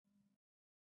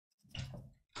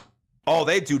Oh,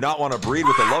 they do not want to breed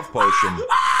with a love potion.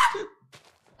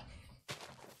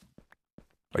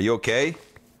 Are you okay?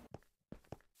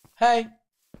 Hey.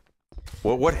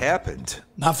 What happened?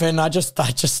 Nothing. I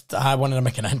wanted to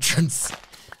make an entrance.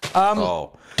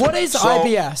 Oh. What is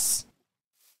IBS?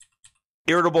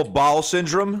 Irritable bowel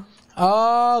syndrome?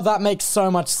 Oh, that makes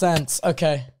so much sense.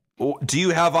 Okay. Do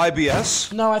you have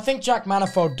IBS? No, I think Jack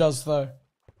Manifold does, though.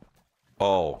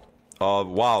 Oh.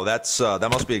 Wow, that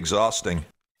must be exhausting.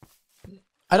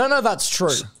 I don't know if that's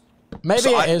true. Maybe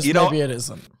it is, maybe it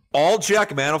isn't. All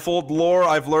Jack Manifold lore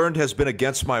I've learned has been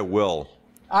against my will.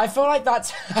 I feel like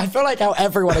how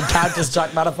everyone encounters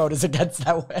Jack Manifold is against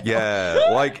their will.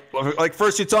 Yeah, like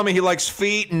first you tell me he likes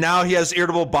feet, and now he has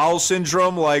irritable bowel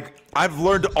syndrome. Like, I've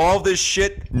learned all this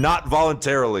shit not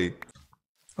voluntarily.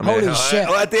 I mean, Holy shit.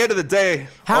 At the end of the day...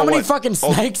 How many fucking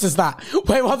snakes is that?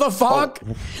 Wait, what the fuck?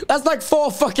 That's like 4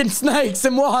 fucking snakes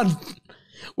in one.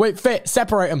 Wait, Fit,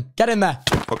 separate them. Get in there.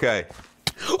 Okay.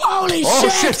 Holy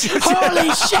shit!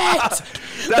 Holy shit!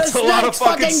 That's a lot of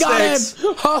fucking snakes. Got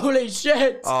him. Holy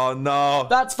shit! Oh no!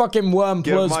 That's fucking worm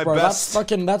plus, bro. Best.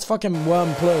 That's fucking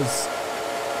worm plus.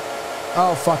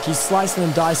 Oh fuck! He's slicing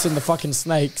and dicing the fucking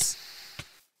snakes.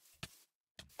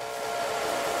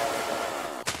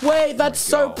 Wait, that's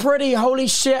so pretty. Holy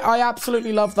shit! I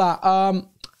absolutely love that.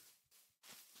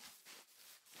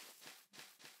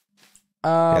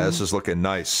 Yeah, this is looking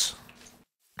nice.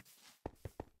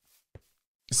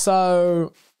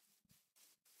 So,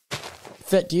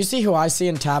 Fit, do you see who I see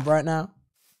in tab right now?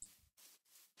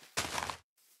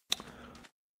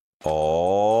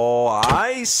 Oh,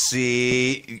 I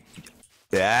see.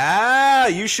 Yeah,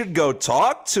 you should go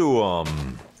talk to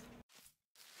him.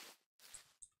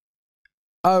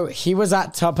 Oh, he was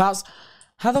at Tub House?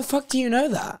 How the fuck do you know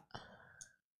that?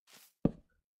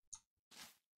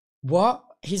 What?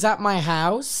 He's at my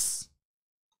house?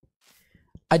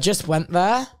 I just went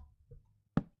there?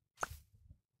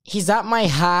 He's at my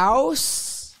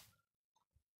house?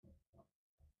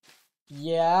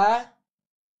 Yeah.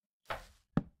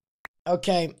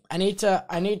 Okay, I need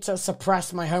to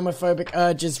suppress my homophobic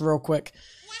urges real quick.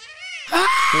 All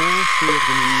 3 of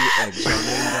the new eggs are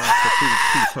named after food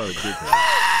Tubbo did.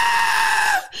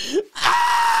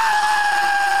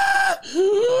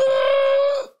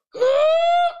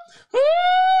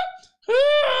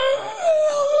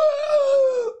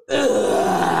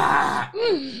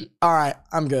 All right,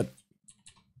 I'm good.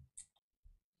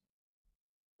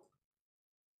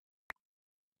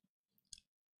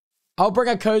 I'll bring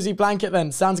a cozy blanket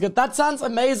then. Sounds good. That sounds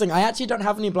amazing. I actually don't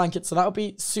have any blankets, so that would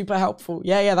be super helpful.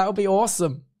 Yeah, that would be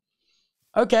awesome.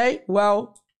 Okay,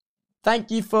 well, thank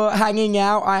you for hanging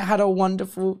out. I had a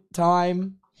wonderful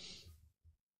time.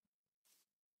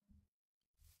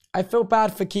 I feel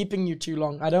bad for keeping you too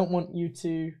long. I don't want you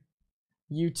to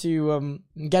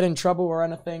get in trouble or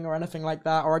anything like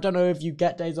that. Or I don't know if you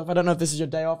get days off. I don't know if this is your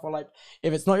day off or like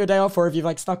if it's not your day off or if you've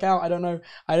like stuck out. I don't know.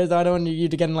 I don't want you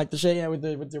to get in like the shit, you know,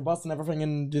 with your boss and everything,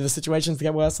 and the situations to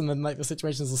get worse, and then like the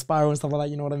situations to spiral and stuff like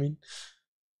that. You know what I mean?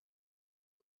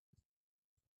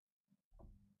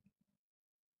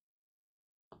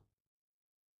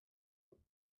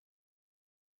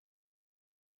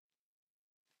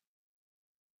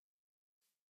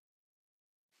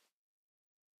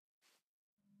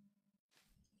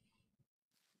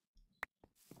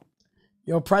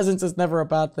 Your presence is never a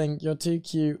bad thing. You're too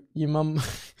cute. You mumble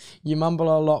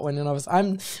a lot when you're nervous.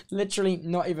 I'm literally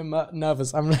not even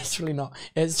nervous. I'm literally not.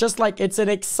 It's just like, it's an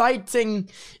exciting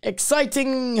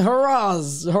hurrah.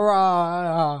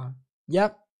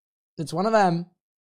 Yep. It's one of them.